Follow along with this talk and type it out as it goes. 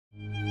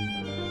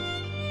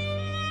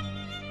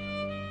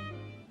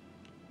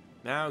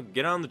Now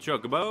get on the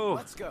chocobo.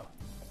 Let's go.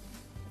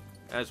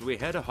 As we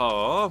head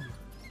home.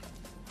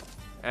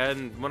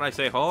 And when I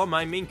say home,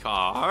 I mean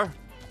car.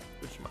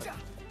 Which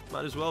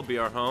might as well be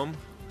our home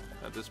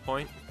at this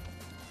point.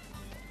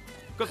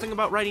 Good thing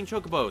about riding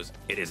chocobos,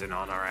 it isn't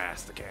on our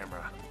ass, the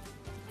camera.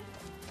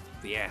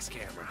 The ass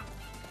camera.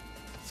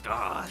 It's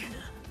gone.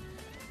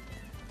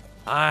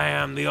 I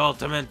am the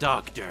ultimate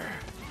doctor.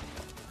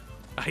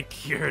 I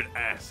cured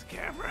ass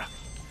camera.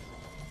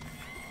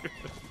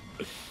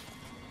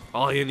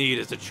 All you need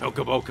is a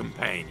chocobo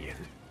companion.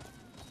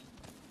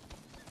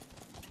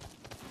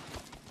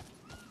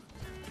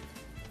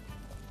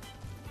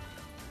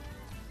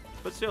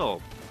 But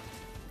still,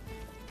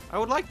 I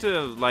would like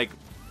to, like,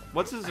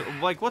 what's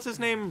his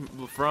name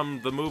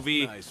from the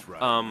movie, Nice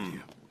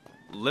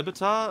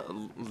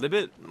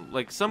Libet,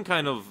 like some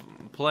kind of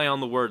play on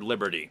the word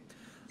liberty.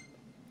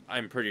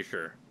 I'm pretty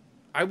sure.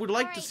 I would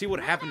like to see what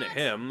happened to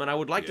him, and I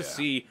would like to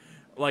see,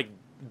 like,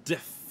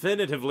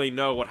 definitively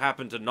know what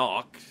happened to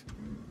Nox.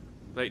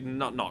 Like,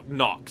 not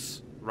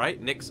Nox, right?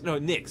 Nix? No,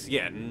 Nix.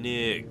 Yeah,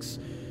 Nix.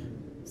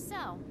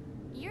 So,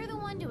 you're the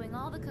one doing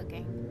all the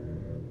cooking.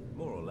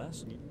 More or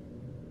less.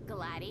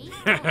 Gladdy,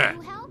 will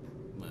you help?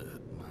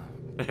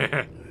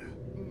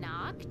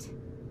 Knocked?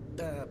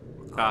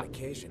 On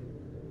occasion.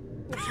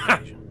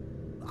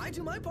 I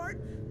do my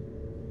part.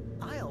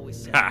 I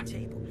always set the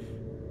table.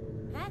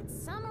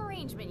 That's some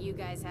arrangement you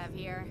guys have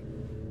here.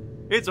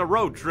 It's a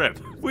road trip.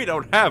 We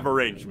don't have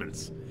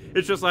arrangements.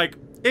 It's just like,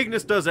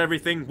 Ignis does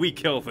everything, we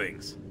kill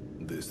things.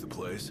 This the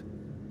place?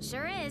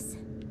 Sure is.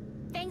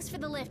 Thanks for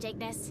the lift,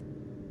 Ignis.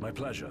 My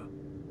pleasure.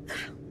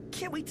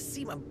 Can't wait to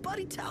see my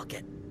buddy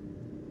Talcott.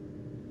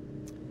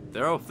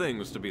 There are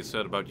things to be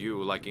said about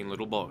you liking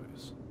little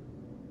boys.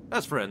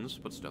 As friends,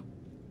 but still.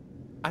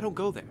 I don't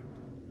go there.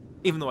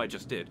 Even though I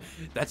just did.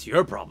 That's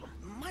your problem.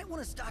 Might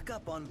want to stock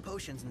up on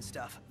potions and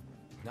stuff.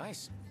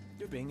 Nice.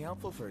 You're being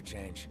helpful for a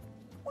change.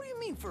 What do you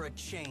mean for a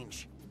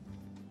change?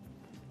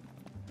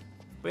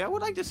 But yeah, I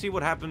would like to see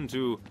what happened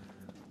to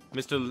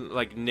Mr.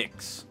 like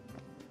Nix.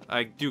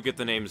 I do get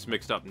the names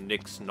mixed up.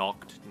 Nix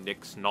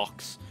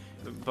Nox.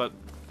 But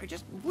I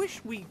just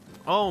wish we...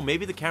 Oh,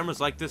 maybe the camera's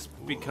like this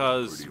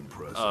because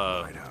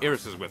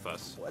Iris is with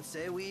us. What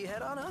say we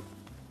head on up?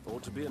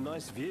 Ought to be a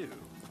nice view,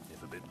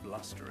 if a bit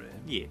blustery.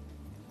 Yeah.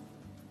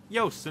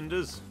 Yo,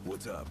 Cinders.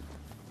 What's up?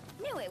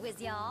 Knew it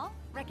was y'all.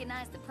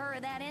 Recognize the purr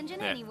of that engine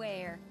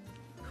anywhere.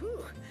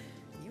 Whew,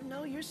 you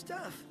know your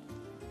stuff.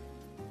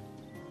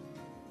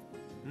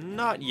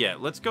 Not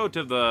yet. Let's go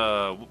to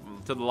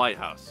the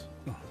lighthouse.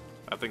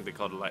 I think they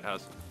call it a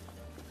lighthouse.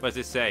 What does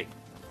it say?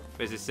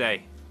 What does it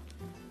say?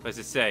 What does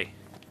it say?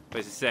 What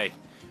does it say?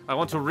 I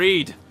want to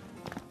read.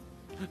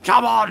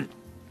 Come on!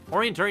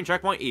 Orienteering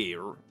checkpoint E.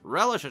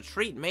 Relish a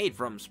treat made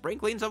from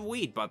sprinklings of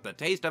wheat, but the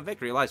taste of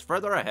victory lies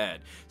further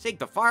ahead. Seek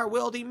the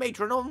fire-wielding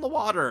matron on the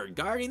water,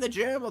 guarding the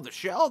gem of the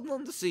shell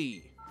on the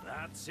sea.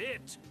 That's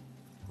it.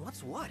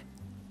 What's what?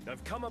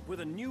 I've come up with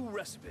a new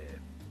recipe.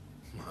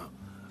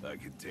 I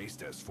could taste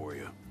test for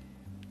you.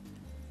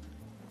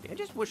 I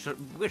just wish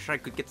I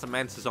could get some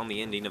answers on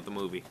the ending of the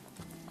movie.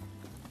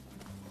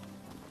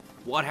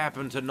 What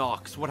happened to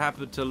Nox? What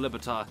happened to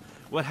Liberta?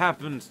 What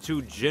happened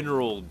to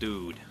General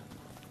Dude?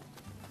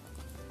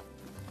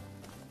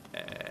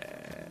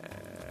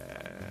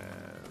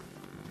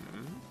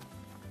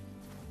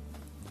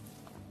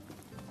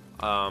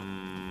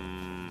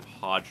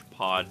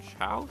 Hodgepodge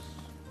House?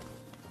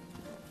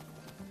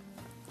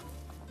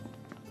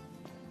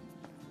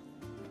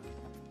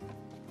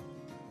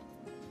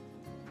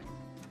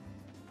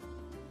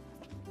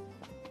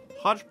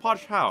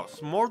 Hodgepodge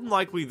House. More than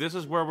likely, this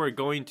is where we're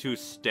going to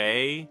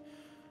stay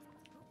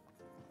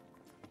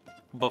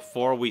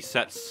before we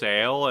set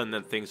sail, and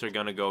then things are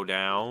gonna go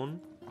down.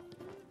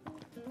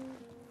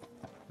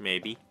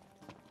 Maybe.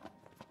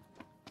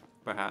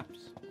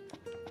 Perhaps.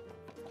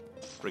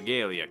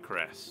 Regalia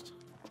Crest.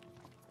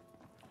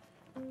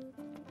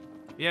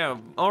 Yeah,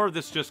 or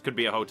this just could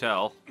be a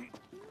hotel.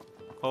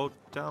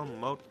 Hotel,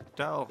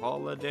 motel,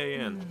 holiday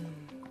inn.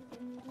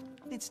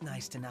 It's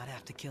nice to not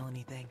have to kill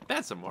anything.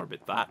 That's a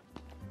morbid thought.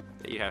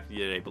 That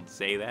you're able to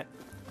say that.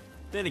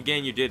 Then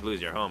again, you did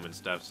lose your home and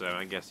stuff, so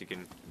I guess you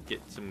can get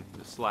some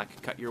slack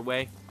cut your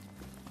way.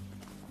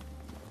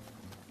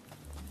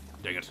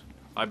 Dang it.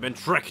 I've been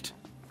tricked!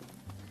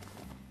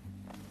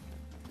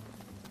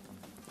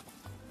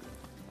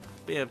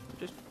 But yeah,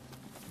 just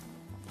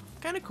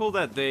kind of cool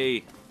that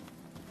they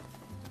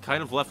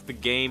kind of left the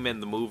game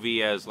and the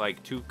movie as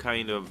like two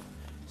kind of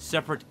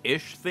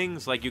separate-ish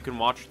things. Like, you can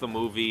watch the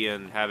movie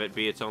and have it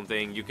be its own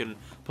thing. You can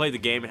play the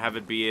game and have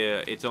it be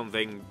its own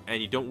thing,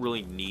 and you don't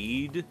really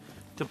need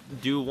to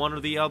do one or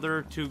the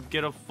other to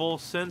get a full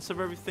sense of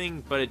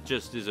everything, but it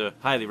just is a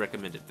highly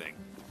recommended thing.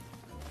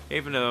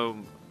 Even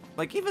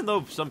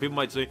though some people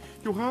might say,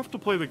 you have to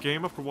play the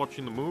game after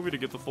watching the movie to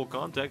get the full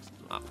context.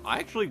 I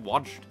actually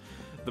watched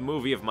the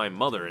movie of my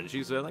mother, and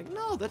she said, like,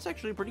 no, that's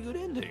actually a pretty good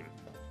ending.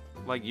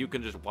 Like, you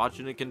can just watch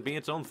it and it can be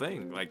its own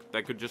thing. Like,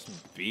 that could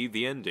just be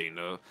the ending.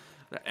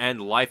 And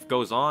life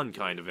goes on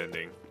kind of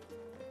ending.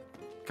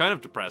 Kind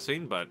of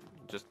depressing, but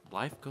just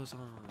life goes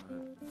on.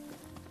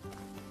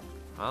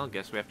 Well,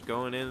 guess we have to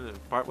go in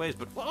and part ways,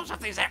 but what are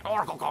these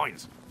oracle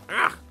coins?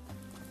 Ugh!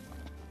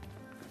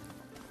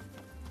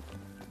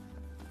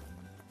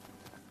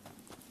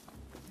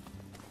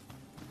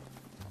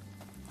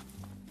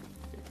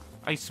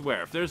 I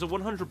swear, if there's a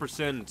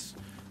 100%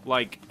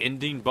 like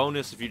ending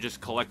bonus if you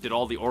just collected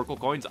all the oracle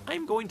coins,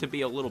 I'm going to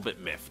be a little bit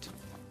miffed.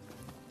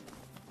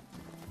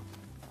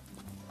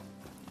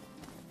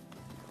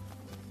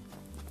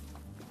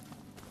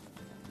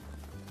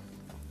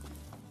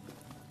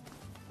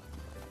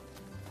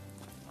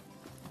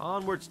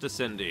 Onwards to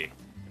Cindy.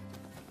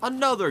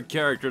 Another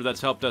character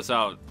that's helped us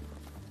out.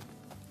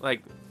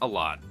 Like, a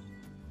lot.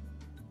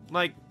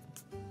 Like...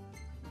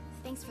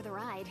 Thanks for the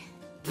ride.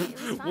 It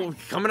was fun. Well,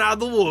 coming out of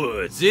the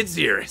woods, it's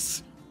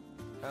Iris.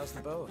 How's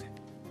the boat?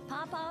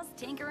 Papa's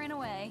tinkering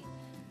away.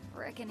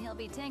 Reckon he'll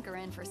be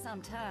tinkering for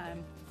some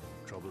time.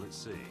 Trouble at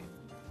sea.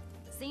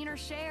 Seen her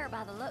share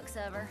by the looks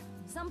of her.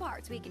 Some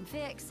parts we can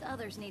fix,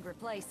 others need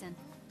replacing.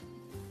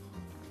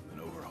 An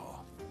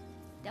overhaul.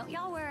 Don't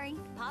y'all worry.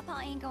 Papa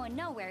ain't going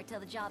nowhere till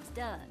the job's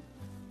done.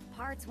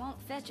 Parts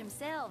won't fetch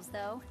themselves,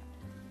 though.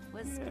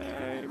 Was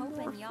Yay, more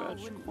hoping y'all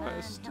fetch wouldn't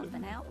quest. mind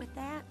helping out with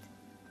that.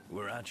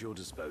 We're at your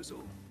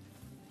disposal.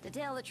 To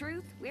tell the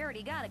truth, we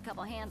already got a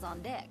couple hands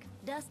on deck.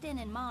 Dustin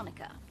and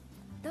Monica.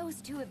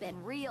 Those two have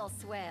been real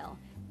swell.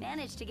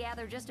 Managed to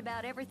gather just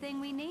about everything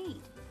we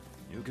need.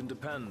 You can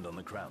depend on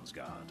the Crown's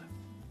Guard.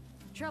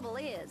 Trouble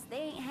is, they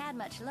ain't had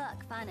much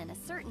luck finding a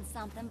certain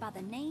something by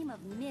the name of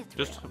Mithril.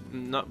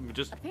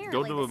 Just Apparently,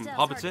 go the to stuff's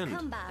Hobbit's hard to End.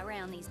 come by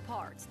around these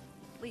parts.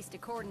 At least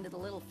according to the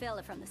little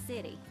fella from the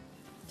city.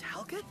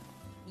 Talcott?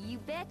 You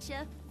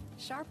betcha.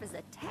 Sharp as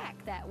a tack,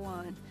 that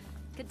one.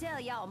 Could tell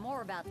y'all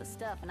more about the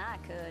stuff than I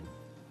could.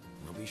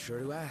 We'll be sure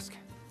to ask.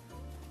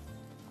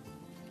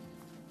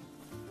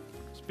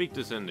 Speak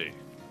to Cindy.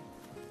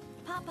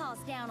 Papa's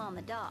down on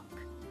the dock.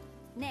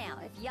 Now,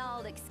 if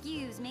y'all'd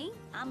excuse me,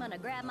 I'm gonna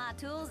grab my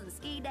tools and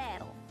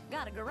ski-daddle.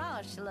 Got a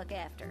garage to look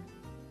after.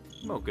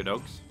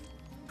 Okey-dokes.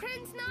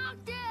 Prince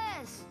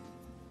Noctis!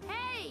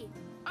 Hey!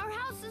 Our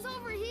house is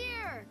over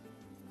here!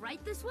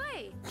 Right this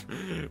way!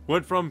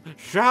 Went from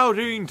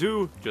shouting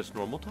to just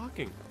normal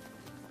talking.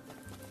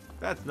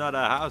 That's not a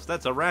house,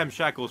 that's a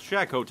ramshackle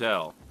shack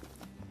hotel.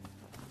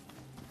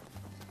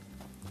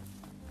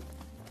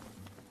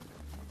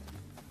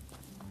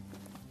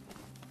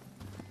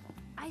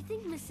 I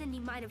think Miss Cindy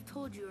might have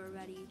told you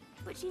already,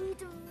 but she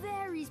needs a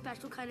very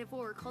special kind of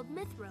ore called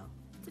Mithril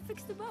to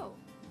fix the boat.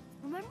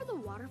 Remember the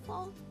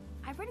waterfall?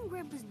 I read in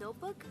Grandpa's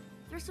notebook.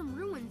 There's some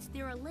ruins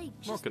near a lake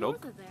just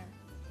north of there.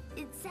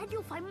 It said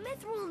you'll find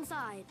Mithril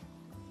inside.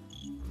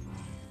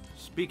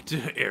 Speak to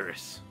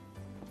Iris.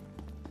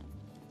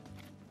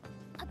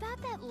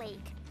 About that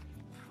lake.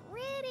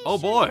 Pretty Oh,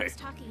 sure boy. he was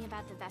talking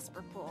about the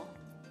Vesper Pool.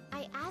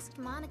 I asked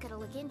Monica to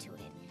look into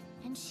it,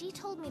 and she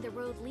told me the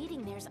road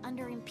leading there is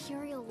under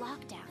Imperial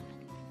lockdown.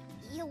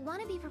 You'll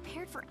want to be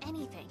prepared for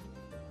anything.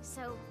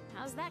 So,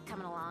 how's that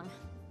coming along?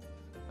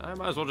 I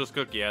might as well just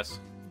cook, yes.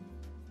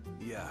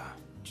 Yeah,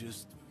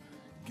 just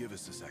give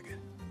us a second.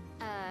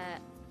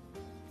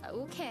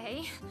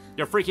 Okay.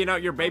 You're freaking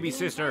out your baby I'll be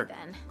inside sister.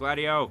 then.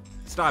 Gladio,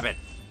 stop it.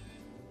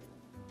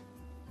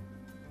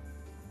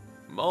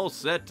 I'm all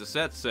set to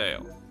set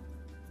sail.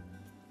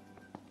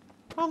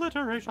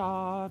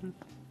 Alliteration.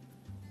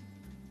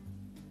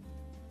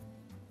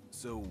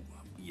 So,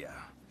 yeah.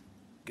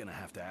 Gonna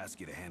have to ask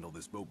you to handle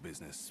this boat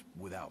business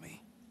without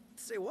me.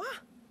 Say what?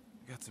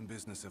 Got some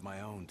business of my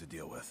own to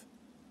deal with.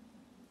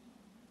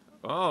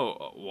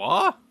 Oh,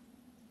 what?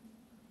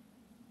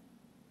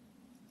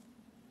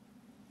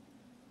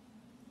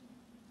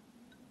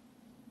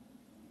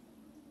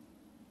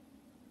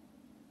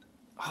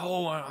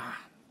 Oh,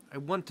 I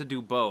want to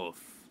do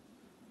both.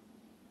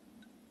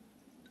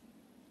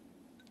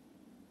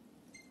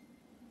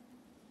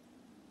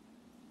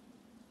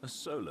 A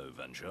solo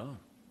venture?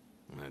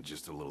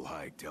 Just a little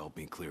hike to help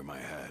me clear my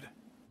head.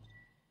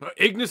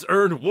 Ignis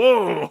earned,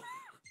 whoa!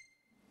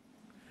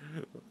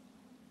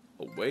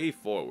 A way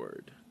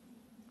forward.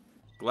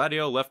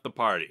 Gladio left the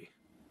party.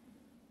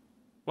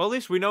 Well, at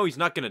least we know he's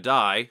not gonna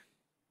die.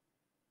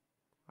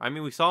 I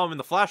mean, we saw him in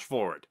the flash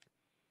forward.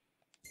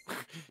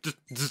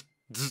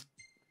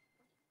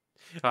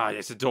 Ah,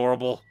 it's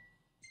adorable.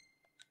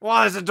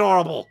 Wow, it's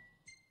adorable.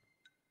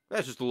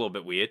 That's just a little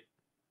bit weird.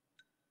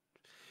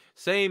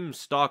 Same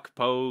stock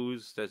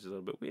pose. That's a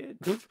little bit weird.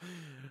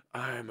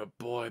 I'm a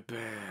boy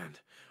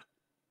band.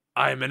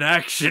 I'm an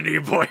action-y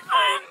boy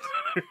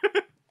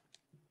band.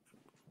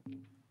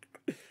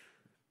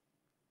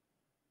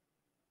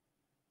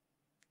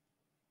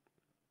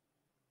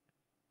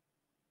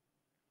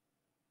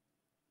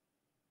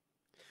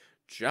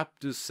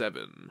 Chapter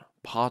 7,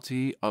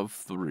 Party of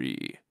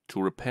 3.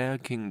 To repair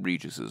King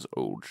Regis's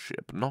old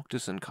ship,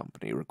 Noctis and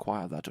company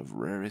require that of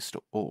rarest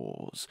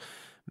ores,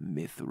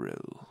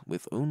 Mithril.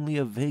 With only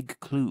a vague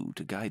clue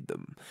to guide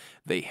them,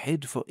 they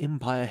head for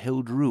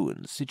Empire-held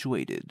ruins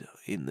situated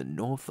in the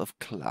north of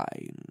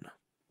Klein.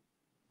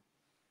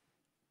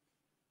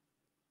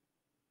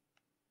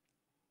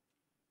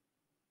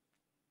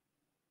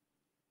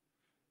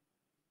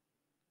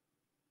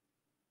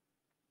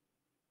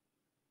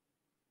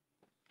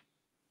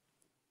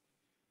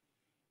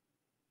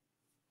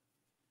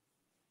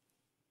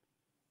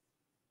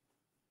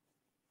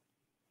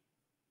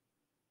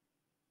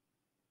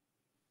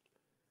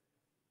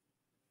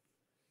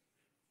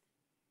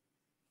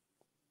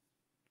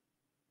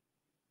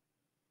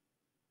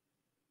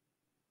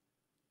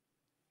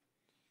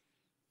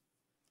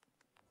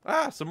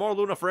 Ah, some more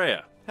Luna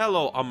Freya.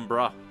 Hello,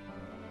 Umbra.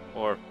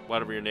 Or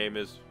whatever your name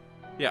is.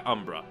 Yeah,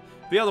 Umbra.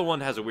 The other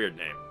one has a weird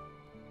name.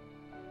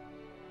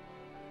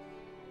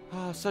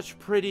 Ah, such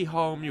pretty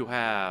home you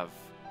have.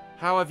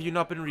 How have you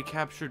not been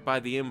recaptured by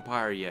the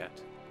Empire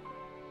yet?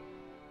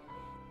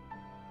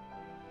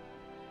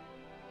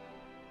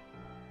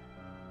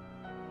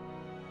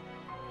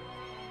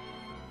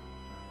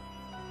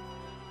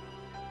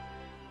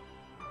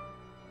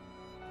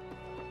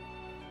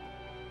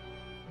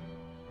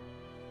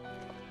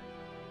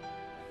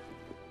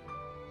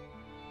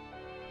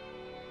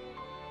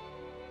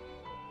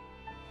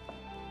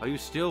 Are you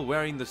still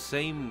wearing the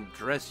same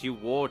dress you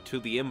wore to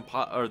the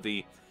Empire, or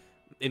the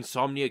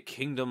Insomnia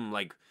Kingdom,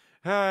 like,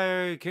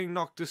 hey, King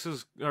Noctis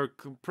is, or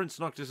Prince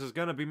Noctis is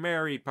gonna be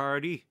married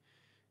party?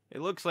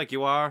 It looks like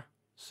you are.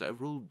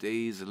 Several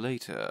days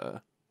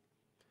later.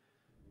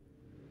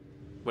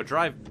 What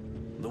drive?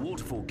 The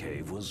waterfall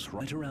cave was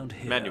right around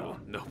here. Manual.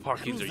 No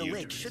parkings or The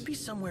lake users. should be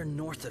somewhere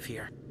north of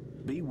here.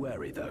 Be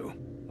wary, though.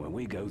 Where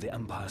we go, the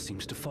Empire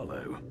seems to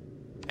follow.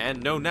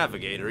 And no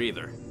navigator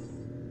either.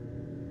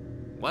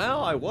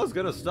 Well, I was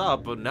gonna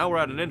stop, but now we're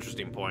at an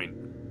interesting point.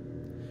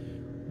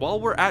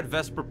 While we're at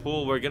Vesper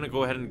Pool, we're gonna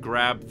go ahead and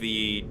grab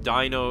the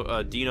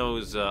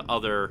Dino's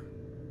other...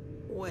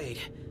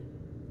 Wait.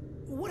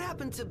 What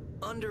happened to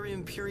under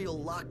Imperial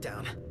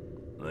lockdown?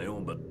 They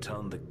all but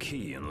turned the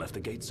key and left the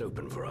gates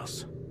open for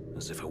us,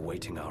 as if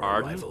awaiting our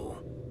Pardon?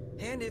 arrival.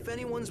 And if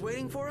anyone's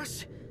waiting for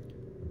us,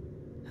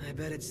 I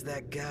bet it's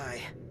that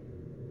guy.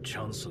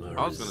 Chancellor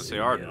I was gonna say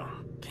Arden.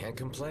 Can't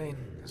complain,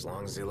 as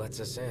long as he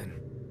lets us in.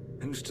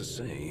 Who's to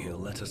say he'll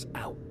let us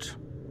out?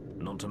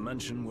 Not to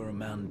mention we're a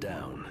man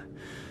down.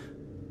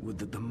 Would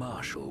that the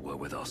Marshal were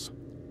with us.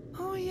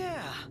 Oh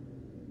yeah.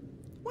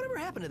 Whatever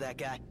happened to that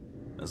guy?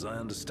 As I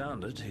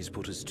understand it, he's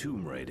put his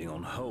tomb raiding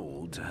on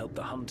hold to help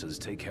the hunters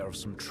take care of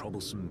some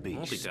troublesome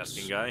beasts.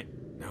 Multitasking guy.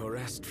 No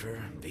rest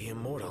for the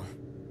immortal.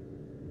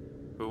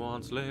 Who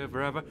wants to live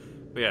forever?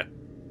 But yeah,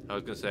 I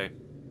was gonna say...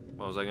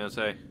 What was I gonna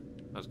say?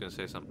 I was gonna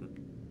say something.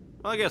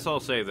 Well, I guess I'll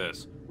say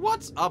this.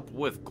 What's up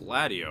with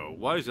Gladio?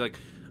 Why is he like,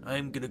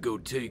 I'm gonna go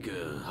take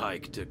a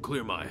hike to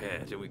clear my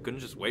head, and we couldn't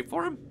just wait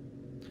for him?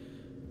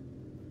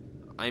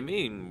 I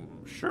mean,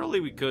 surely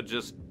we could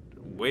just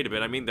wait a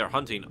bit. I mean, they're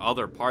hunting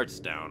other parts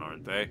down,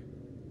 aren't they?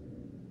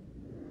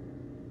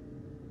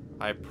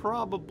 I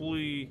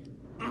probably...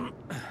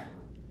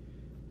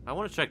 I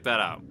want to check that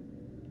out.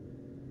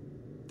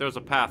 There's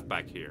a path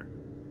back here.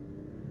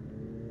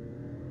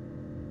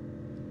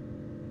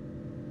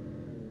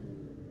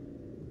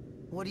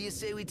 What do you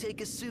say we take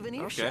a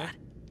souvenir Okay. shot?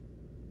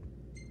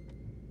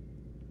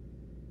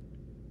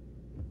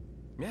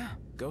 Yeah,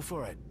 go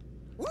for it.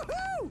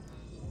 Woohoo!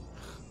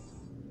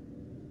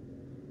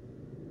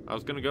 I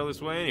was gonna go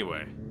this way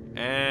anyway.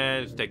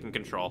 And it's taking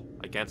control.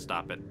 I can't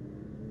stop it.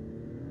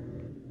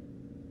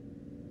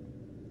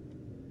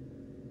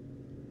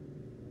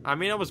 I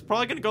mean, I was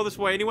probably gonna go this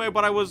way anyway,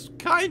 but I was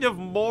kind of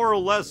more or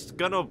less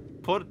gonna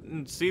put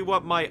and see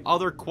what my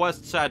other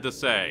quests had to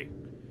say.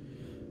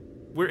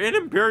 We're in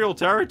Imperial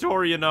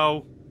territory, you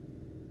know.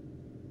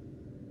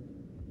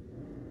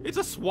 It's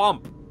a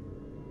swamp.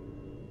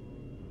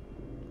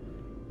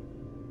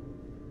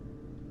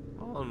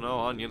 Oh no,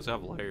 onions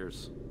have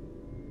layers.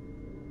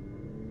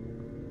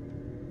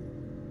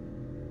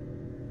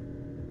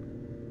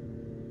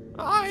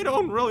 I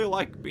don't really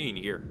like being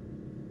here.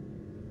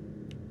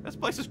 This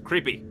place is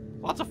creepy.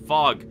 Lots of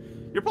fog.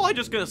 You're probably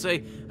just gonna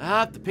say,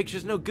 ah, the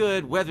picture's no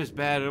good, weather's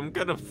bad, and I'm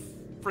gonna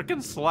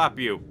frickin' slap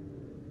you.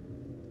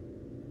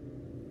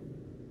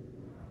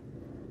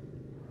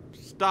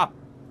 Stop.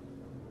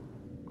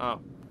 Oh,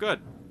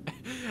 good.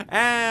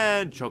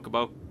 And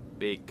Chocobo,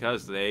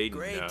 because they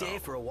Great know. day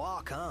for a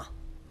walk, huh?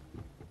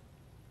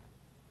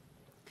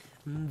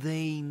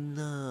 They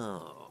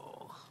know.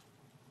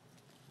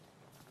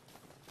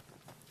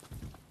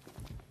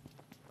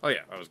 Oh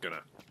yeah, I was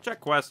gonna check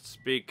quests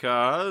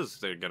because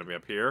they're gonna be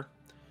up here.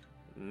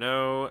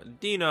 No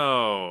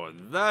Dino.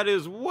 That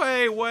is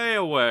way, way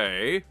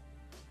away.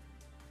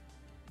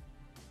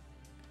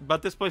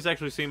 But this place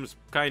actually seems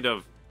kind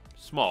of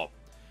small.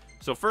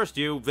 So first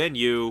you,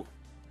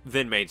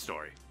 then main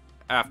story.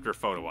 After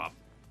photo op.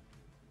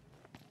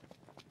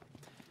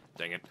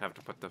 Dang it, have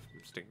to put the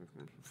stinking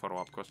photo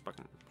op quest back.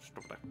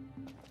 Stop there.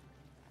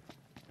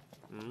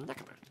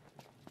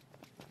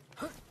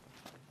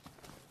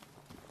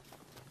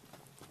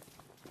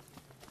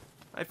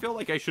 I feel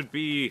like I should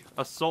be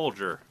a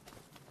soldier.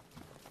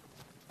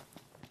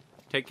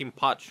 Taking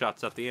pot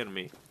shots at the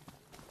enemy.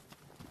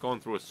 Going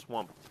through a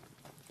swamp.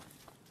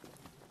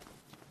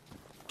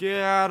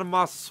 Get out of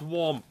my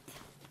swamp.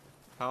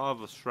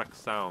 However Shrek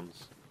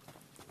sounds.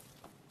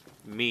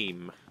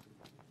 Meme.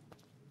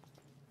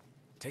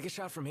 Take a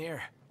shot from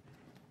here.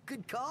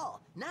 Good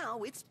call.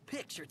 Now it's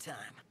picture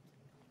time.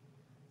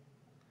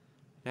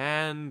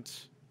 And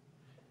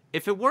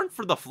if it weren't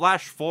for the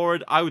flash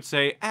forward, I would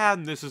say,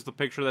 and this is the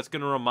picture that's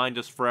going to remind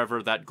us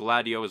forever that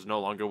Gladio is no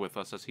longer with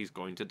us as he's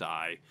going to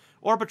die.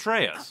 Or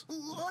betray us.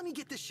 Let me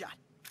get this shot.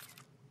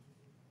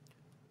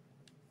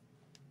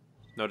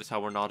 Notice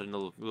how we're not in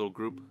a little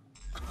group?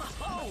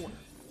 Oh,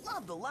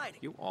 love the lighting.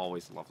 You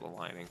always love the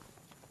lighting.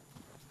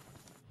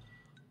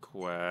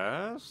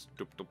 Quest.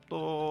 Doop, doop,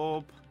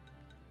 doop.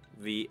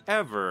 The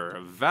ever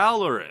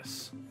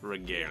valorous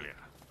regalia.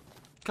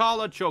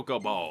 Call a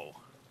chocobo.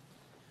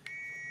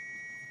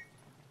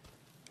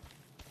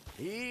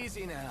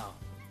 Easy now.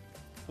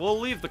 We'll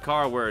leave the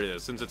car where it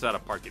is since it's at a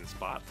parking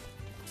spot.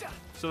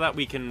 So that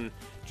we can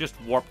just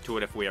warp to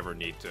it if we ever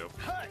need to.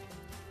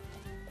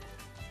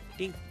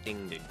 Ding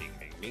ding ding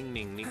ding ding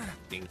ding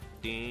ding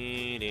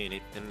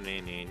ding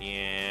ding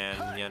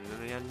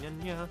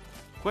ding.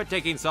 Quit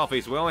taking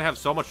selfies. We only have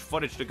so much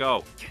footage to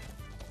go.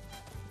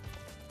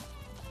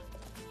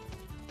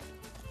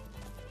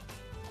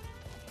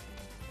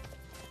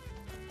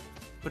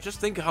 But just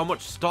think how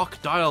much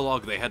stock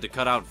dialogue they had to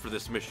cut out for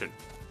this mission.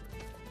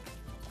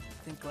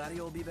 Think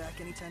Gladio will be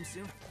back anytime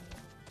soon?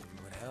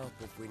 It would help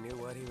if we knew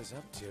what he was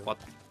up to. What?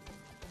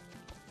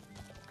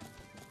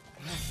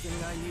 Last thing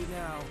I need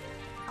now.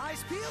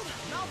 Eyes peeled,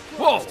 mouth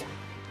Whoa! closed.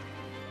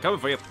 Coming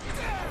for you.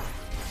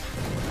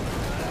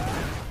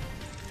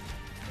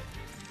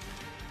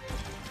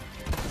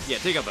 Yeah,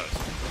 take out those.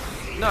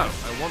 No,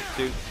 I want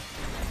to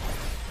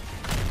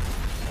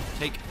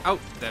take out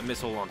their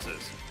missile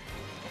launchers.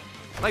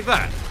 Like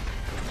that.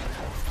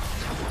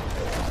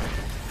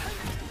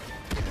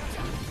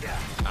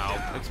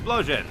 Ow.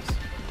 Explosions.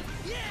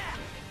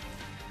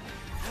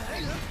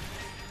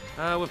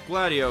 With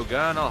Gladio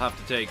gun, I'll have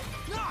to take...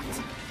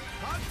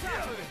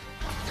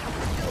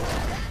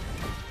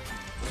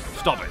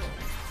 Stop it.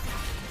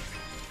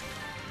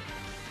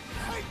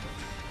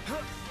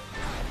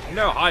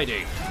 No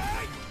hiding.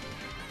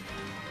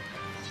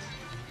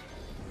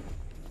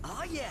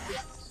 Oh yeah.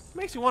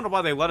 Makes you wonder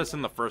why they let us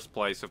in the first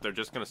place if they're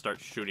just gonna start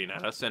shooting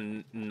at us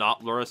and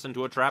not lure us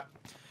into a trap.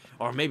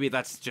 Or maybe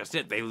that's just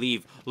it. They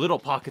leave little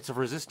pockets of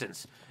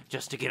resistance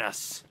just to get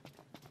us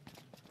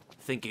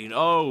thinking,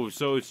 oh,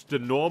 so it's the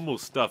normal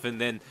stuff,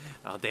 and then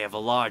they have a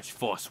large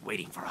force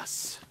waiting for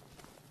us.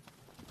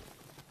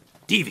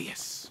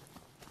 Devious.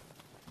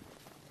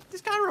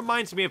 This kind of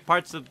reminds me of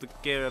parts of the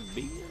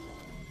Caribbean.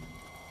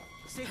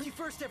 Safety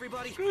first,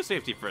 everybody. Screw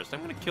safety first.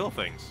 I'm gonna kill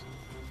things.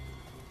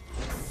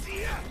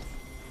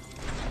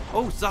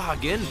 Oh,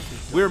 Zahagan,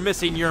 we're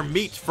missing your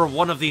meat for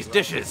one of these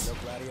dishes. No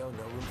Gladio,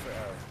 no room for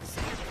error.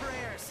 Say your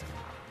prayers.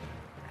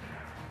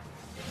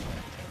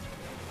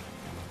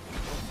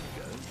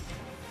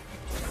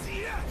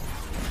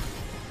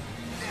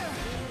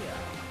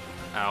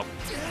 Ow.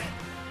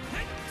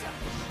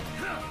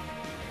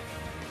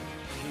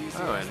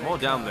 Oh, and more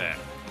down there.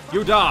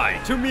 You die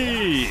to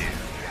me! You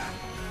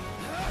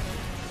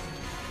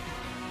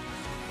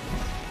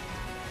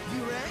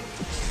rang?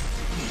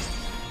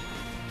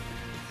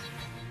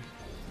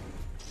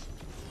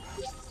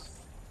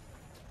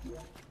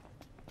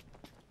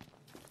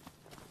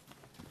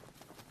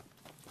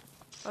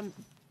 A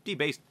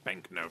debased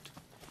banknote.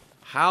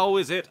 How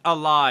is it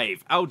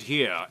alive out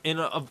here in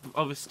a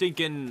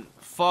stinking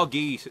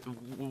foggy,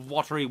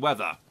 watery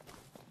weather?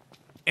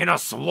 In a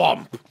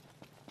swamp!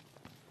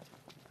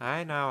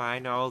 I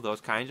know,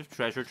 those kinds of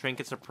treasure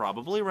trinkets are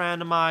probably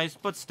randomized,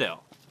 but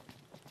still.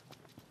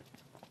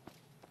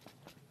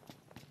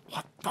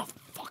 What the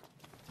fuck?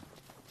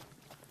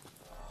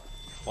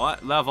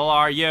 What level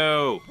are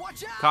you?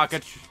 Watch out!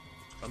 Cockatoo.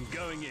 I'm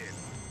going in.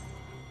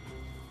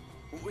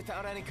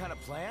 Without any kind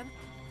of plan?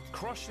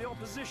 Crush the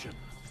opposition.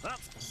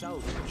 That's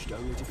salvaged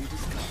only to be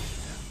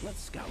discarded.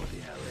 Let's scour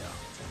the area.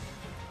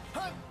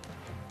 Huh.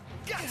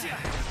 Gotcha!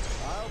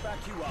 I'll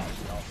back you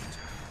up, Loft.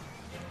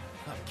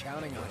 I'm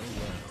counting on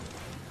you.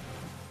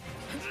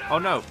 Oh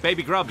no,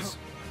 baby grubs.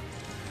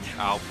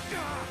 Ow.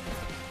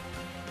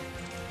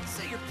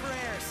 Say your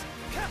prayers.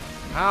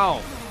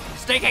 Ow.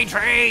 Stinking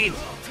trees!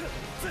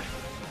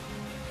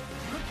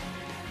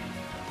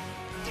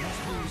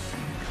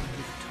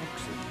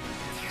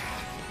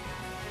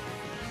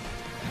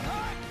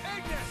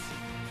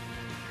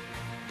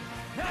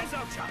 Now's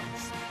our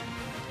chance.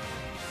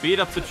 Beat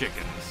up the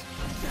chickens.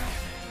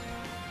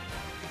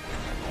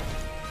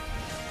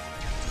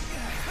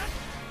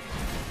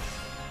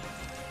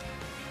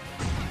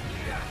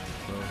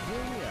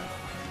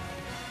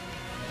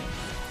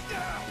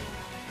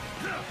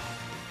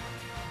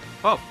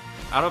 Oh,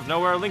 out of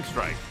nowhere, Link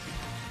Strike.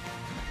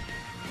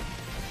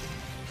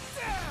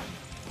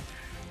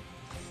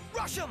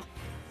 Rush him!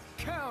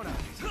 Count on it.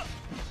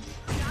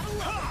 Gotta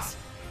love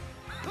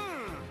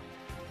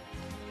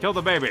it. Kill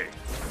the baby.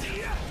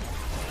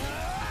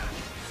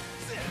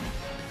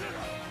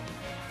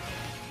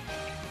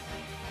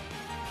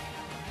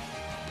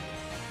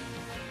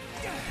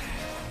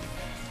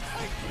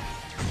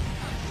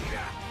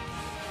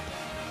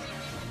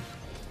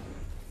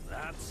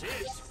 That's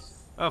it.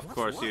 Of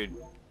course, you'd...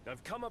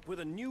 I've come up with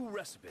a new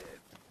recipe.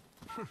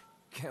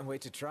 Can't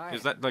wait to try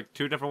Is it. that like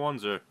two different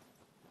ones, or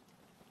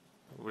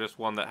just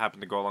one that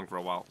happened to go along for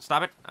a while?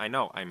 Stop it! I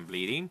know, I'm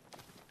bleeding.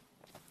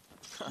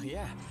 Oh,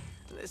 yeah.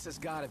 This has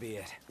got to be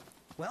it.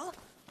 Well,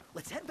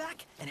 let's head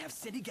back and have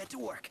Cindy get to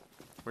work.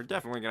 We're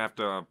definitely gonna have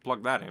to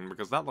plug that in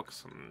because that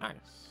looks nice.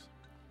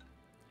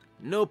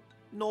 Nope.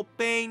 No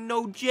pain,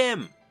 no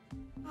gym.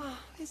 Oh,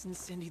 isn't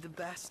Cindy the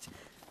best?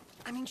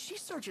 I mean, she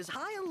searches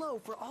high and low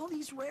for all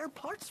these rare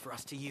parts for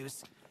us to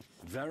use.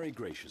 Very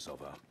gracious of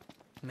her.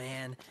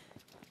 Man,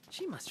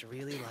 she must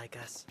really like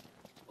us.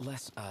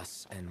 Less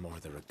us and more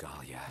the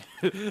regalia.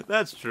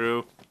 That's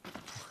true.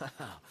 Wow,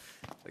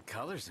 the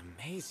color's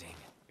amazing.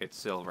 It's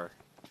silver.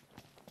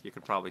 You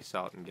could probably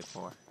sell it and get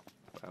more.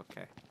 But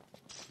okay.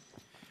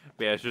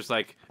 But yeah, it's just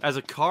like, as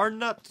a car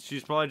nut,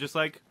 she's probably just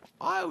like,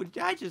 oh,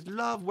 I just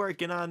love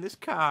working on this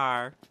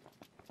car.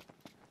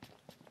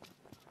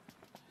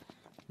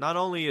 Not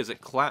only is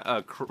it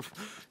Clown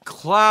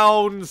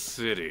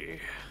City.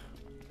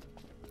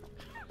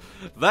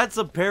 That's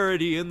a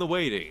parody in the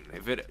waiting,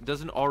 if it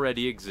doesn't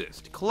already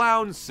exist.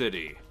 Clown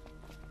City.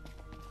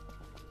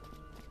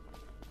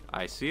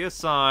 I see a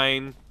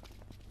sign.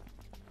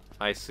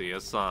 I see a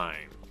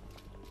sign.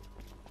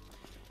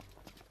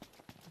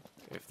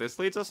 If this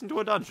leads us into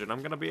a dungeon,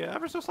 I'm gonna be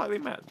ever so slightly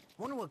mad.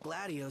 Wonder what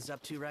Gladio's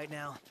up to right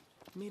now.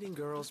 Meeting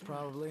girls,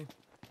 probably.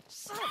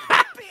 Son of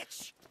a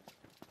bitch!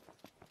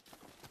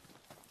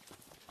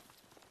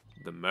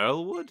 The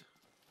Merlewood?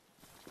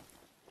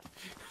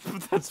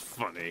 That's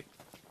funny.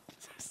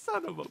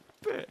 Son of a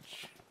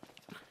bitch.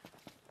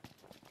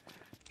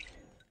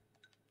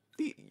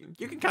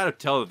 You can kind of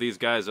tell that these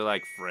guys are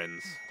like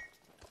friends.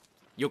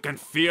 You can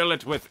feel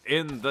it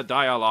within the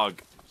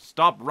dialogue.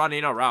 Stop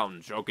running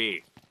around,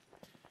 Jokey.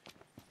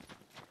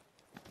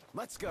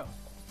 Let's go.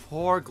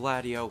 Poor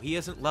Gladio, he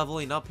isn't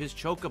leveling up his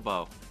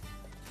chocobo.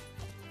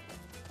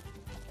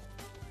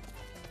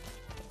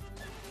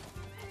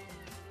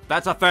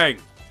 That's a thing.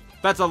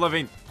 That's a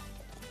living.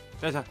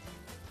 That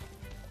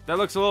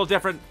looks a little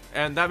different,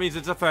 and that means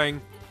it's a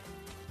thing.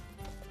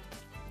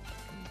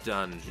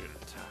 Dungeon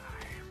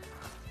time.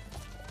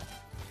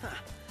 Huh.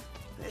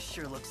 This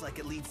sure looks like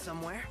it leads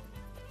somewhere.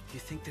 You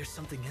think there's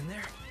something in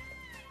there?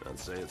 I'd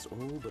say it's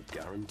all but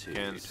guaranteed.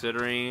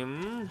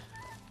 Considering...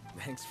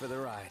 Thanks for the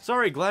ride.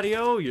 Sorry,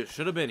 Gladio, you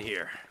should have been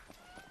here.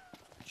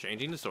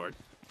 Changing the sword.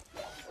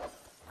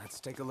 Let's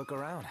take a look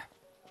around.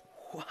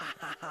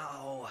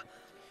 Wow.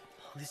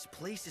 This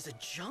place is a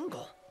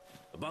jungle.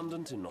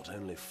 Abundant in not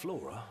only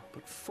flora,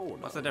 but fauna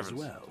What's the as difference?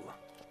 well.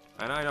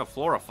 And I know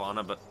flora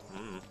fauna, but...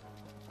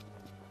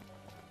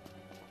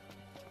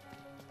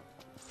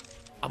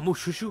 A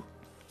mushushu?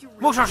 You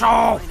really Mushushu!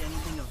 can't find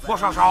anything of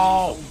value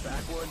Mushushu! going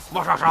backwards?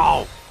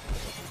 Mushushu!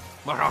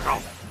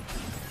 Mushushu!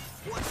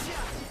 Watch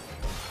out!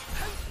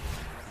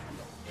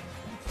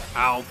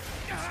 Ow.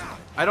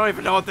 I don't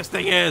even know what this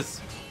thing is.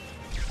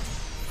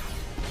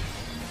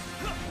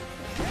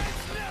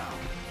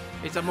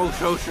 It's a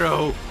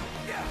mushushu.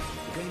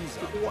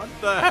 What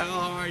the hell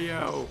are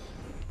you?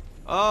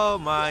 Oh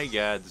my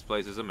god, this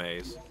place is a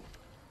maze.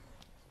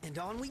 And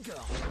on we go.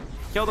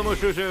 Kill the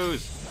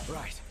mushushus.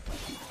 Right.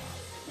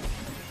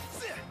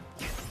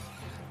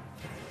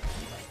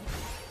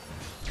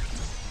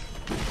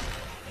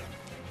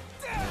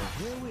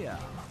 Here we are.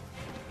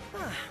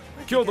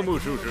 Kill the I can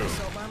handle mushushu. this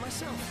all by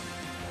myself.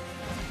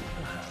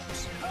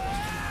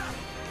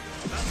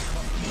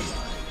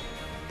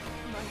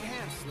 My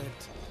hand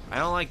slipped. I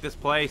don't like this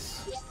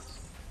place.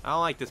 I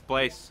don't like this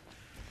place.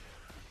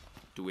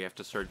 Do we have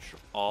to search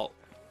all...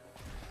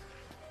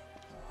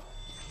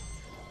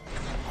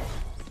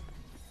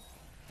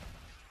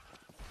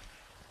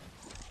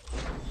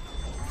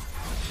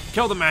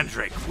 Kill the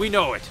Mandrake. We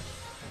know it.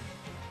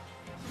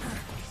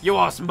 You owe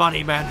us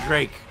money,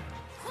 Mandrake.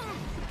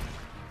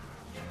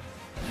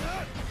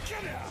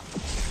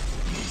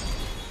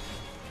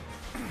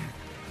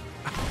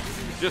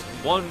 Just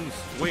one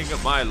swing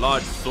of my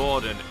large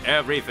sword and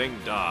everything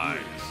dies.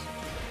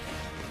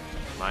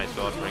 My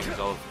sword brings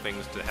all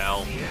things to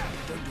hell.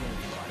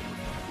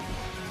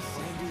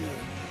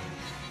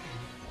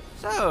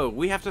 So,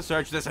 we have to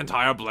search this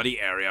entire bloody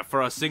area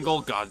for a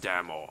single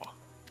goddamn ore.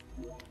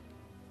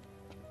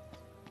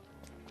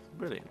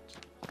 Brilliant.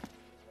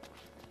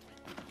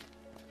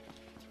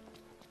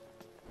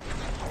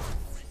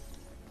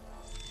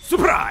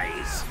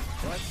 Surprise!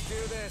 Let's do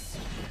this.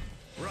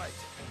 Right.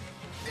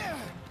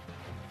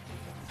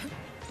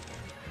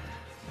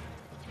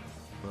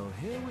 Well,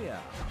 here we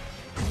are.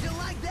 You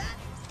like that?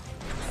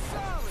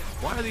 Solid.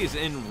 Why are these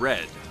in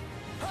red?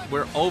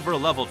 We're over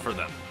leveled for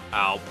them.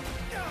 Ow. Wow,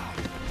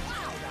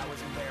 that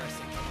was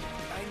embarrassing.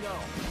 I know.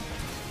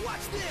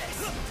 Watch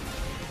this.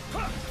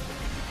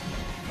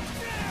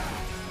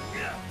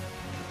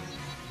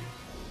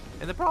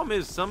 And the problem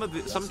is,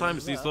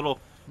 sometimes these little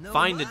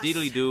find a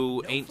diddly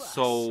do ain't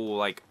so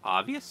like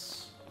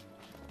obvious.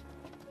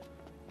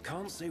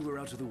 Can't say we're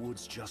out of the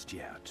woods just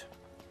yet.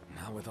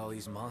 Not with all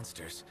these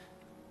monsters.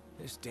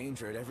 There's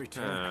danger at every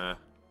turn.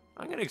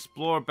 I'm gonna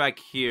explore back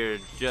here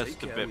just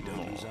Take a care bit we don't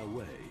more. lose our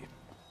way.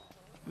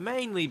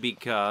 Mainly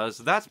because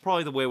that's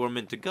probably the way we're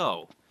meant to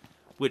go.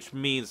 Which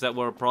means that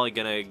we're probably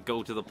gonna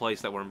go to the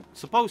place that we're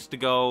supposed to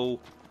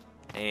go,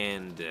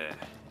 and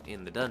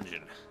in the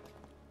dungeon.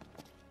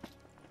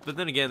 But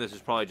then again, this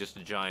is probably just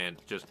a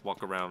giant, just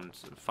walk around,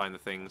 find the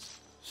things.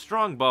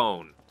 Strong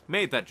bone.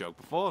 Made that joke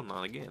before,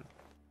 not again.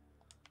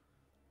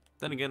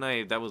 Then again,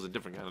 that was a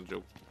different kind of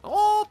joke.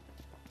 Oh!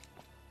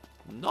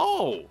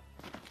 No!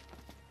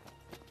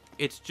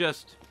 It's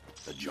just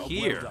A job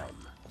here. well done.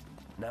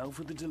 Now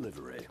for the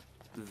delivery.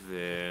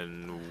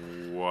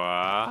 Then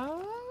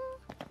what?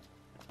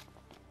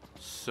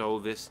 So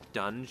this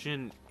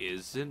dungeon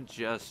isn't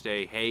just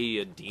a, hey,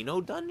 a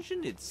Dino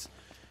dungeon? It's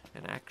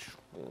an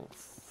actual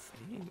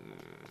thing.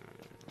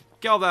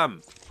 Kill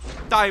them!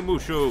 Die,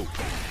 Mushu!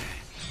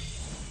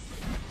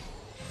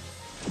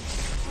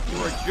 You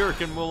were a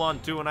jerk in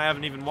Mulan 2 and I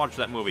haven't even watched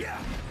that movie.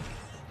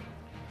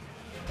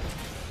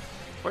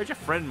 Where'd your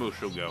friend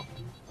Mushu go?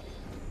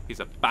 He's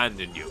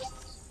abandoned you.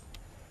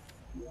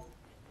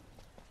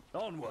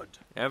 Onward.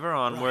 Ever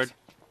onward. Right.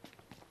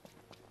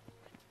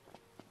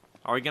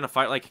 Are we gonna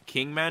fight like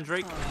King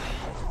Mandrake?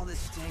 All this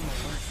staying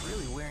alert's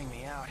really wearing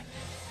me out.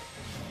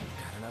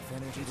 Got enough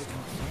energy to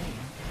complain.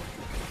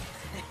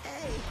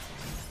 Hey,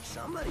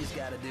 somebody's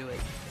gotta do it.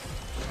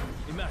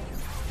 Immaculate.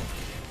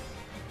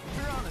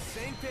 We're on the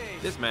same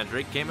page. This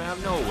Mandrake came out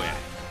of nowhere.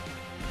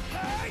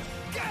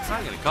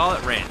 I'm gonna call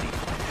it Randy.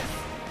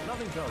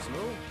 Nothing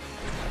personal.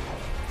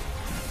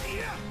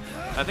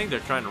 I think they're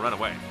trying to run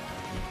away.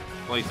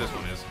 At least this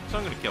one is. So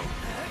I'm gonna kill him.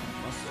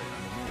 Must say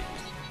I'm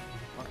amazed.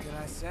 What can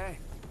I say?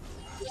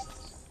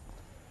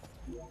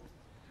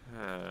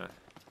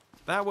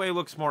 That way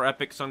looks more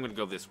epic, so I'm gonna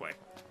go this way.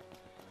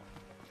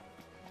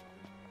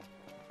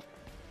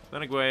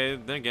 Then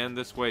again,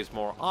 this way is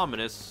more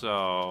ominous,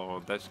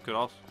 so that could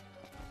also.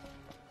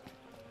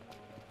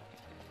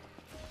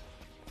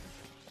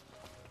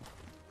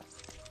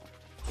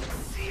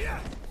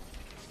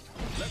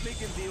 Let me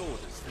give the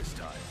orders this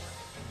time.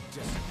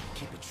 Just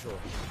keep it short.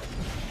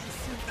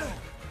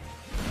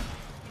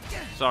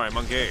 Sorry,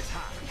 monkey.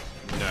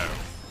 No.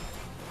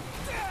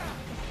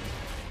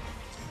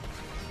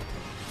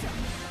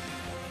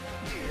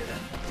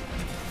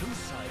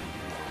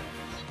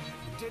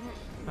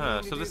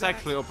 So this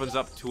actually opens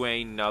up to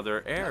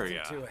another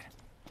area.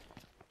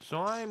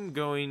 So I'm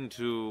going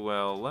to,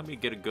 well, let me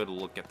get a good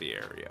look at the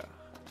area.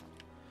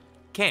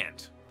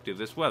 Can't do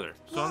this weather.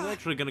 So I'm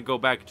actually going to go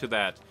back to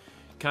that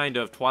kind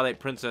of Twilight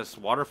Princess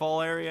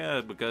waterfall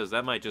area, because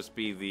that might just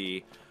be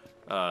the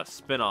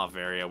spin-off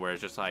area where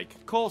it's just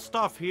like, cool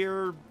stuff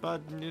here,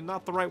 but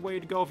not the right way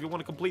to go if you want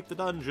to complete the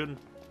dungeon.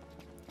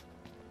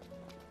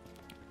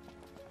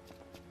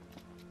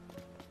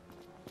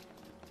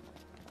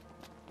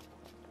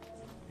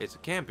 It's a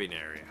camping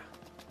area.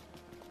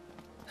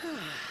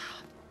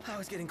 I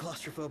was getting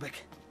claustrophobic.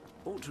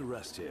 Ought to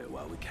rest here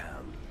while we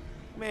can.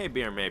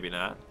 Maybe or maybe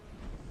not.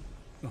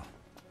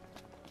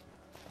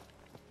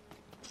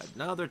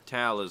 Another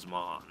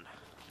talisman.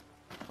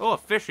 Oh, a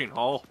fishing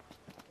hole.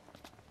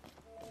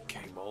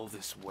 Came all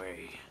this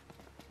way.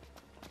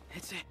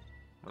 It's it.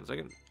 1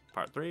 second.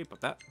 Part 3, put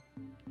that.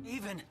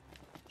 Even.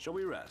 Shall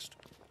we rest?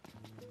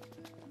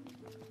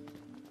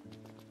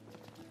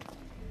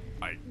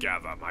 I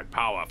gather my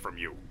power from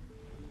you.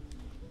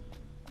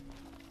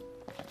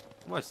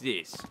 What's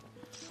this?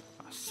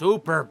 A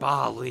super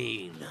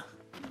baleen.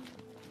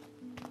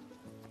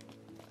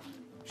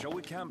 Shall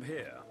we camp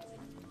here?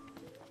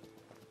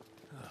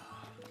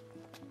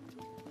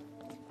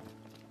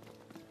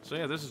 So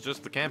yeah, this is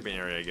just the camping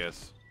area, I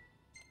guess.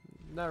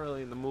 Not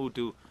really in the mood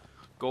to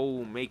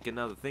go make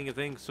another thing of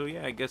things. So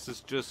yeah, I guess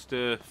it's just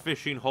a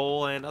fishing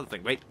hole and other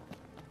thing. Wait.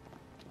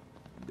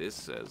 This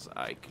says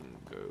I can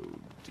go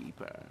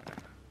deeper.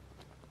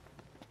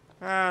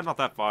 Not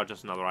that far,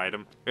 just another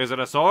item. Is it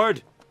a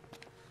sword?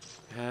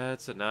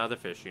 It's another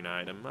fishing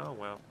item. Oh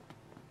well.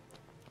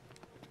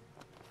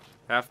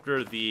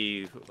 After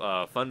the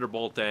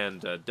Thunderbolt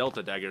and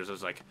Delta daggers,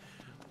 there's like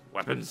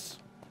weapons.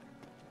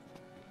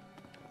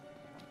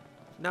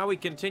 Now we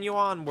continue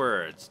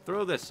onwards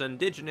through this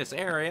indigenous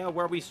area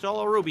where we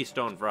stole a ruby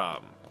stone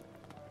from.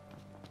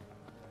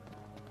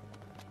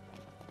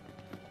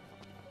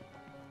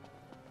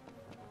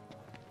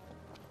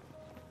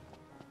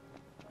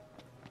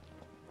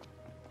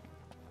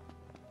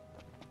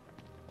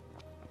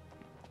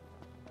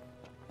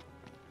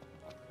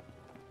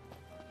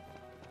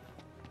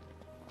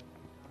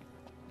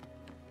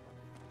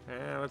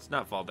 Let's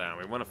not fall down.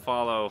 We want to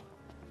follow...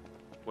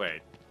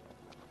 Wait.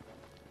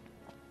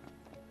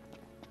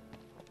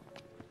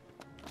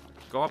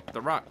 Go up the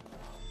rock.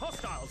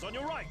 Hostiles on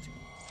your right.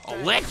 A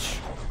lich!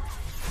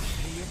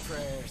 Say your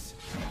prayers.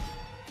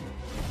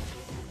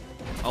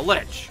 A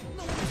lich!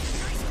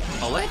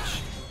 A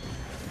lich?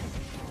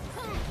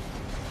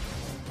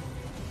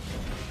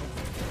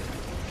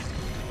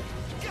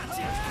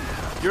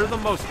 You're the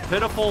most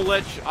pitiful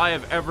lich I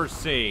have ever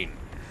seen.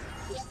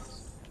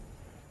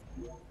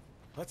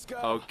 Let's go.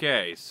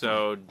 Okay,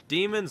 so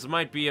demons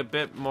might be a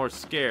bit more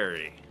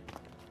scary.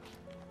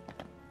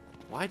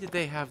 Why did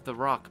they have the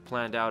rock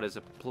planned out as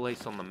a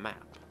place on the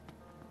map?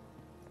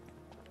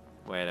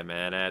 Wait a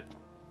minute.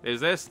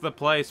 Is this the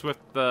place with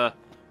the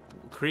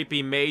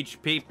creepy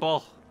mage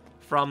people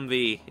from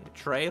the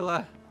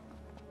trailer?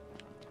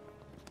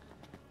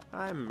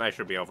 I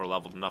should be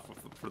over-leveled enough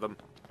for them.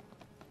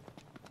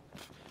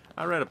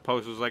 I read a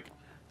post that was like...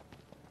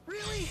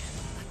 Really?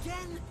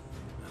 Again?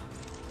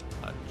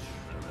 The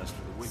rest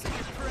of the week. Say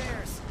your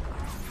prayers.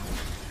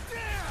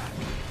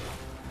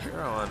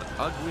 You're an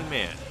ugly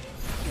man.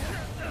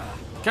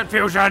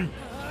 Confusion!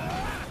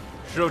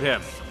 Shoot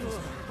him.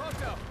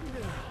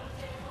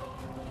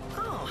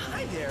 Oh,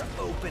 hi there,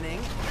 opening.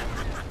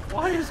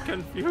 Why is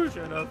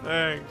confusion a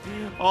thing?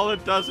 All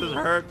it does is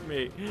hurt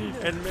me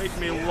and make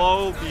me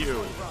loathe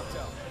you.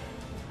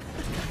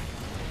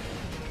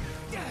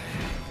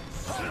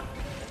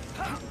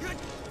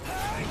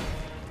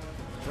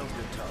 Don't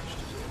get touched.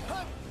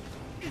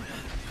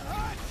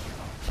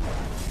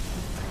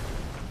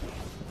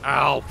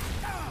 Ow.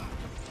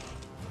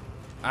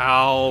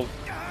 Ow.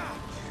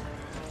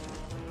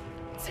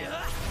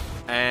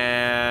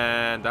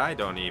 And I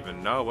don't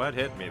even know what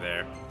hit me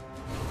there.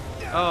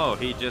 Oh,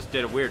 he just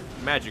did a weird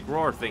magic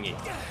roar thingy.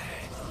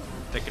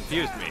 That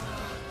confused me.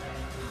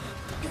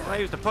 I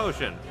used a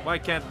potion. Why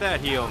can't that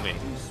heal me?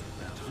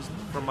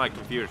 From my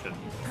confusion.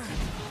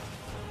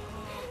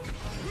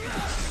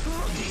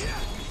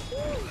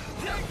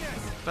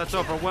 Let's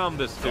overwhelm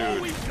this dude. I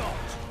was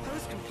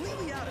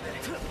completely out of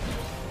it.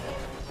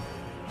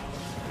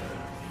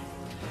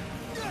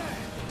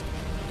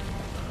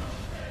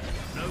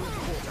 No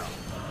quarter.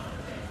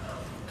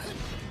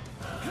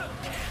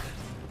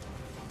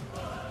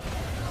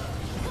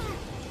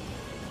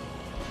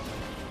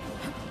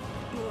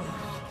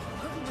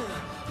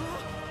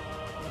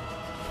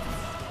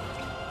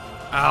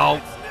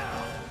 Ow.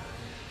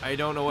 I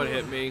don't know what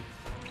hit me.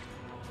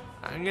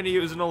 I'm gonna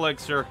use an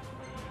elixir.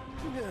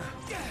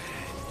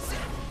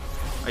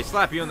 I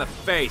slap you in the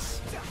face.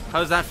 How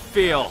does that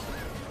feel?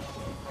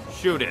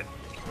 Shoot it.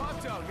 Oh,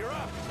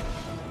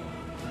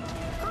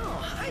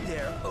 hi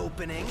there,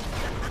 opening.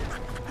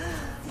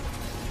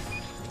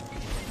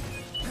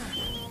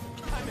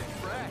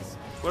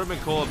 Would have been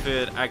cool if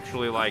it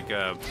actually like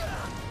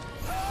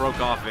broke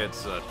off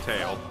its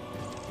tail.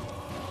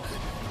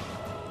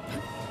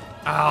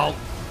 Ow!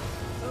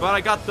 But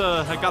I got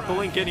the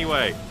link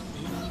anyway.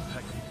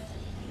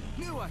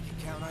 Knew I could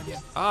count on you.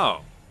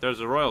 Oh,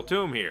 there's a royal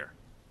tomb here.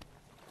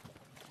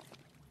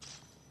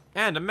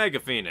 And a mega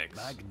phoenix.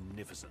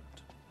 Magnificent.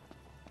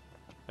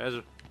 There's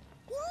a...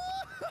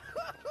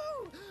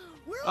 Woo-hoo-hoo-hoo!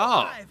 We're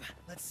Oh. alive.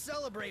 Let's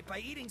celebrate by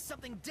eating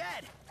something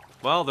dead.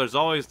 Well, there's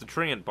always the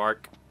treant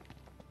bark.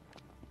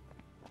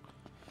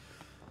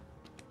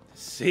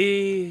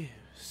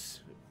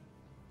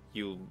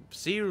 You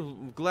see,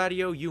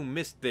 Gladio, you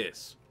missed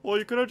this. Well,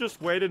 you could have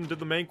just waited and did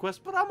the main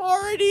quest, but I'm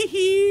already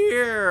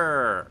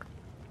here.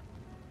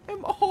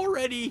 I'm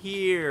already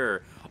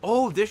here.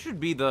 Oh, this should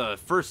be the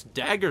first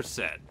dagger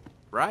set,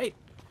 right?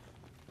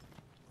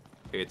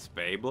 It's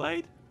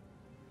Beyblade?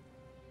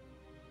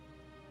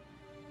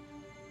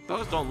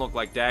 Those don't look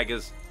like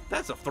daggers.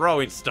 That's a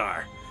throwing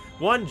star.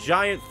 One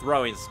giant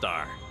throwing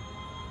star.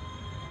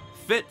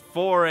 Fit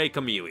for a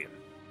chameleon.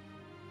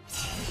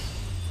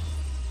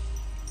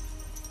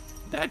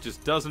 That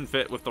just doesn't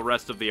fit with the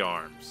rest of the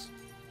arms.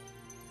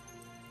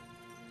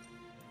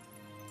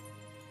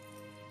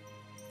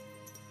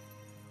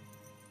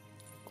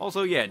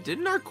 Also, yeah,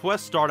 didn't our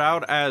quest start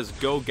out as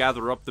go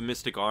gather up the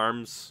mystic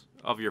arms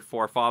of your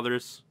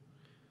forefathers?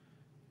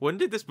 When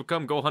did this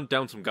become go hunt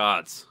down some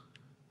gods?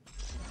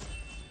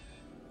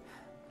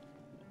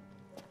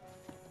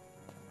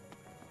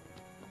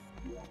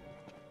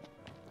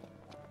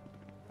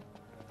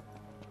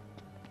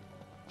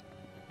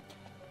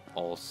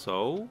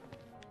 Also,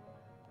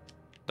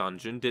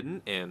 dungeon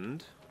didn't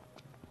end.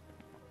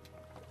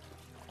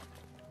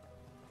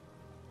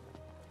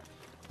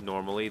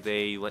 Normally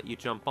they let you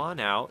jump on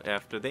out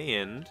after they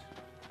end.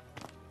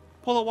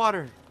 Pull of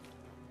water.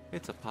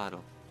 It's a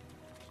puddle.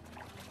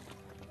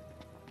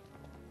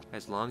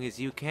 As long as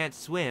you can't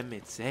swim,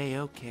 it's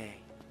a-okay.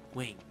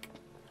 Wink.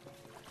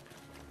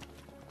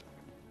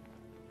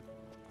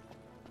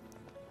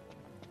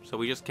 So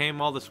we just came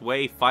all this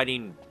way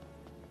fighting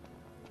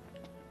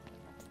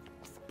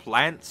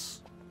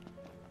plants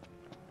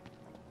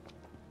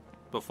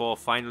before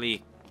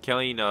finally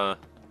killing a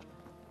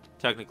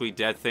technically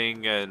dead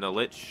thing and a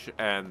lich,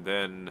 and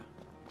then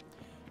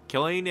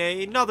killing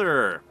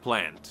another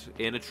plant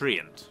in a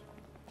treant.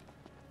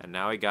 And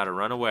now I gotta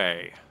run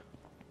away.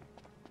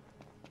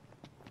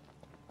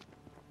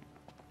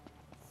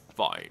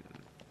 Fine.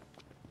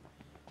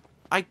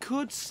 I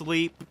could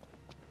sleep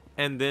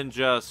and then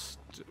just...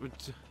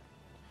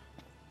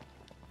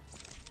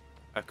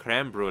 a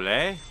creme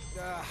brulee?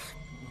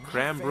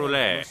 Creme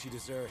brulee. Mushy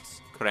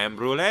desserts. Creme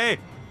brulee?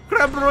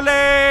 Creme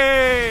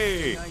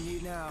brulee! I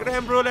eat now.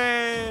 Creme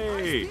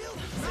brulee!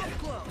 Mouth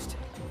closed.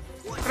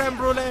 Creme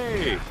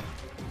brulee!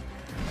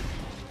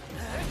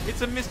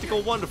 It's a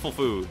mystical, wonderful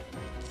food.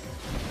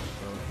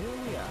 Well, here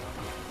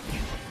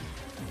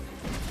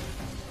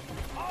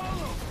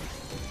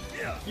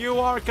we are. You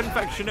are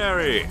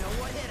confectionery. You know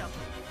what? Hit him.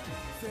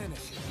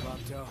 Finish it,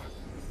 Prompto.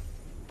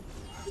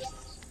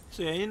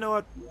 So yeah, you know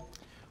what?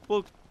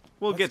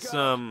 We'll get go.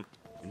 some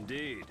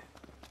Indeed.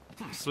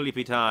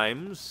 sleepy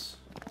times.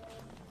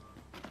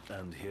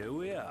 And here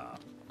we are.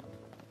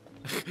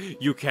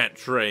 You can't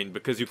train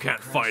because you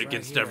can't fight right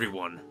against here.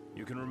 everyone.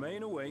 You can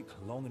remain awake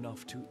long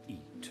enough to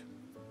eat.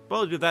 But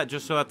I'll do that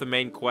just so that the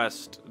main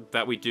quest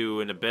that we do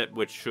in a bit,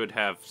 which should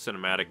have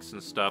cinematics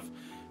and stuff,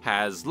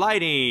 has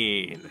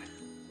lighting.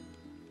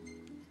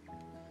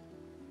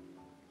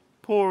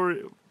 Poor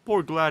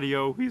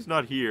Gladio, he's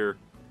not here.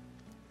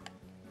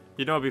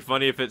 You know, it'd be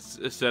funny if it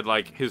said,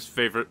 like, his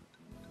favorite...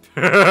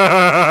 I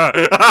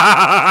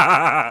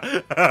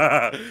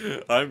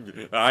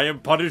am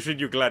punishing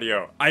you,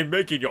 Gladio. I'm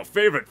making your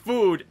favorite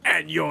food,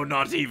 and you're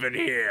not even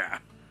here.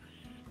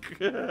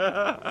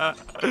 Oh,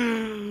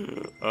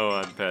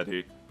 I'm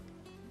petty.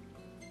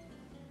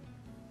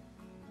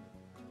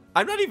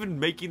 I'm not even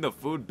making the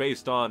food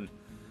based on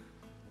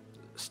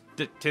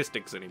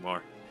statistics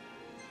anymore.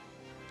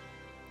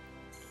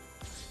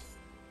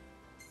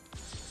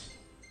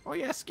 Oh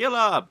yeah, skill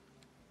up!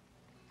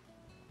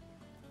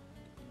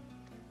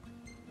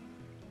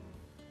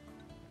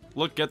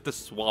 Look at the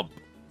swamp.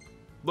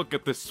 Look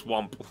at this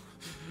swamp.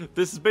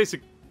 This is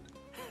basic...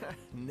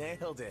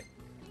 Nailed it.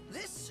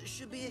 This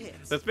should be a hit.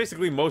 That's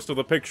basically most of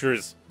the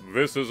pictures.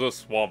 This is a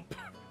swamp.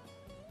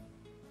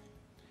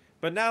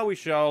 But now we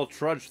shall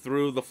trudge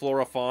through the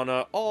flora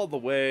fauna all the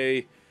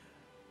way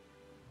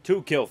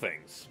to kill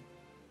things.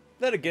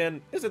 Then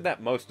again, isn't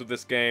that most of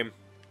this game?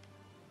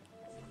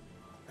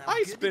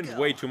 I spend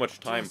way too much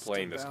time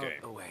playing this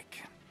game.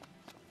 Awake.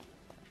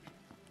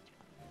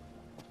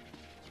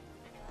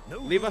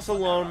 Leave us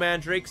alone,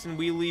 mandrakes, and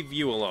we leave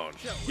you alone.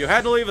 You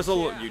had to leave us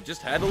alone. You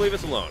just had to leave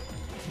us alone.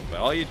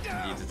 Well,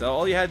 that's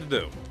all you had to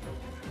do.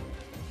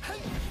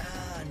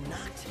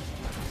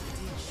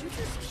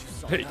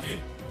 Hey.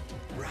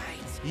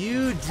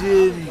 You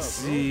didn't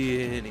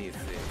see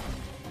anything.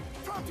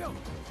 Pronto.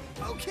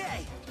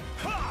 Okay.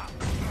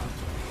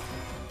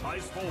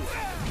 Eyes forward.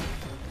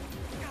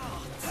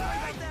 Oh, sorry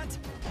about that.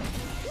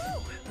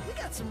 Woo! We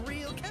got some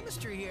real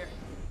chemistry here.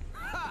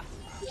 Ha!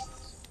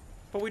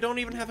 But we don't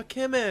even have a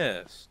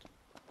chemist.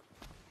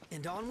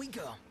 And on we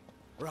go.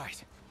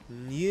 Right.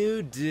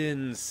 You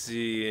didn't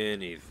see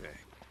anything.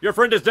 Your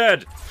friend is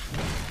dead.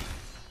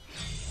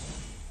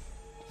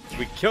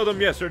 We killed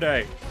him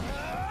yesterday.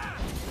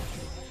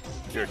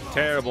 Your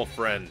terrible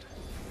friend.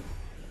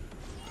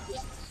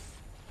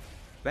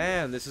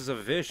 Man, this is a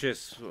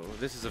vicious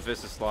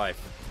life.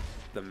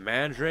 The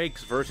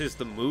mandrakes versus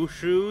the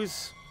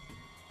Mushus.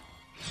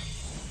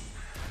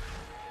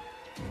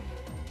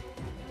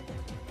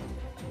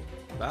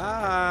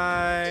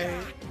 Bye.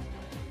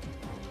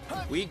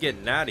 We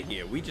getting out of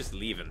here. We just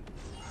leaving.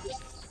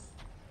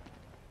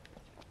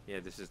 Yeah,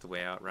 this is the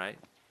way out, right?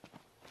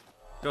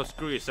 Go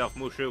screw yourself,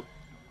 Mushu.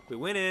 We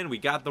went in. We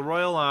got the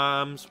royal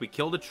arms. We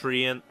killed a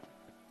treant.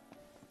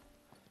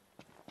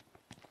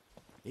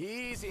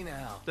 Easy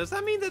now. Does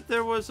that mean that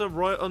there was a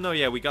royal... Oh, no,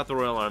 yeah, we got the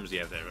royal arms.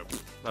 Yeah, there.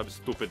 I was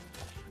stupid.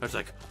 I was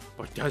like,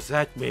 what does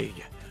that mean?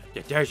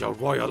 That there's a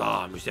royal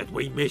arms that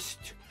we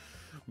missed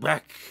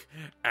back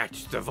at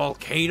the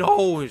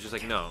volcano? It's just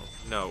like, no,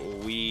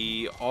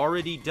 we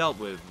already dealt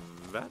with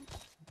that.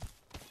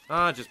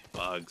 Ah, just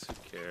bugs. Who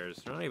cares?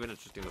 They're not even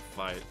interesting to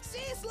fight. See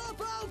you,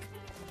 Slowpoke.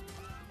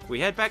 We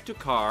head back to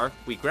Car.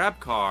 We grab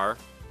Car.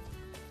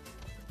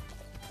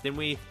 Then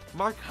we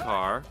mark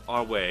Car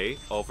our way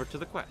over to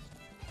the quest.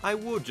 I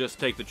would just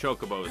take the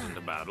chocobos into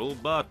battle,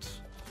 but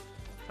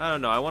I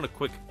don't know. I want a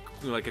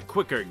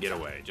quicker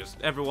getaway. Just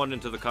everyone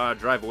into the car,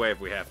 drive away if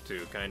we have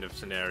to, kind of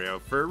scenario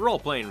for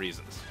role-playing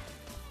reasons.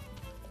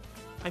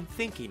 I'm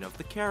thinking of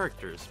the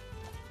characters.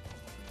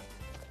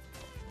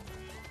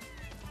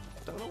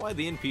 Don't know why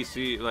the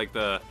NPC, like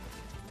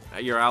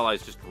your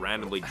allies, just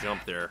randomly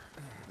jump there.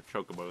 The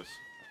chocobos.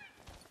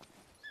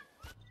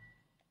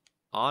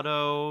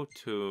 Auto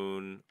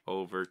tune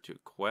over to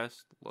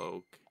quest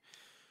loc.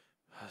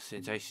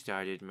 Since I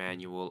started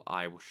manual,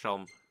 I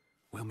shall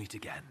We'll meet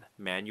again.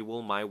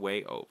 Manual my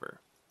way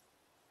over.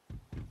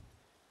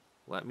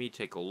 Let me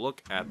take a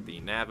look at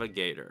the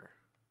navigator.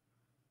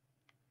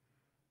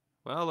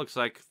 Well, looks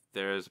like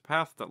there's a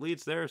path that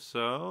leads there,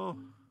 so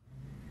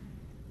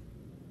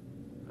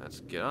let's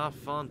get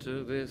off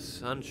onto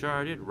this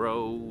uncharted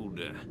road.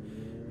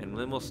 And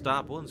then we'll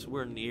stop once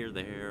we're near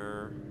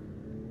there.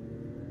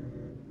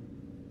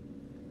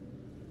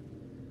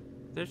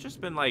 There's just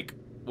been like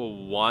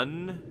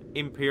one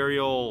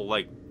Imperial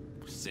like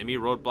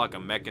semi-roadblock, a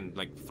mech, and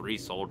like 3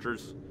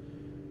 soldiers.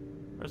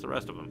 Where's the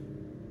rest of them?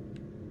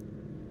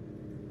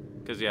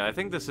 Because yeah, I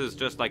think this is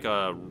just like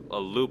a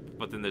loop,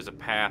 but then there's a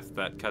path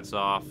that cuts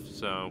off,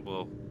 so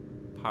we'll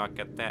park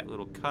at that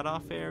little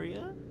cutoff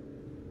area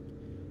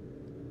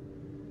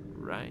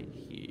right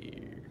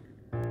here.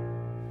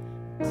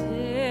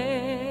 Tales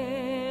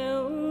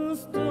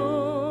dormit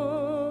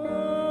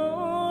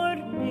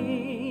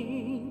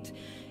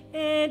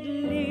et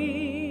liberiam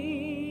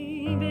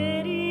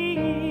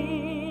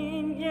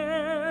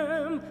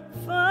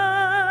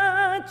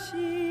faciunt,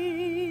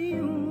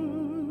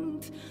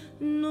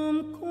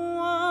 num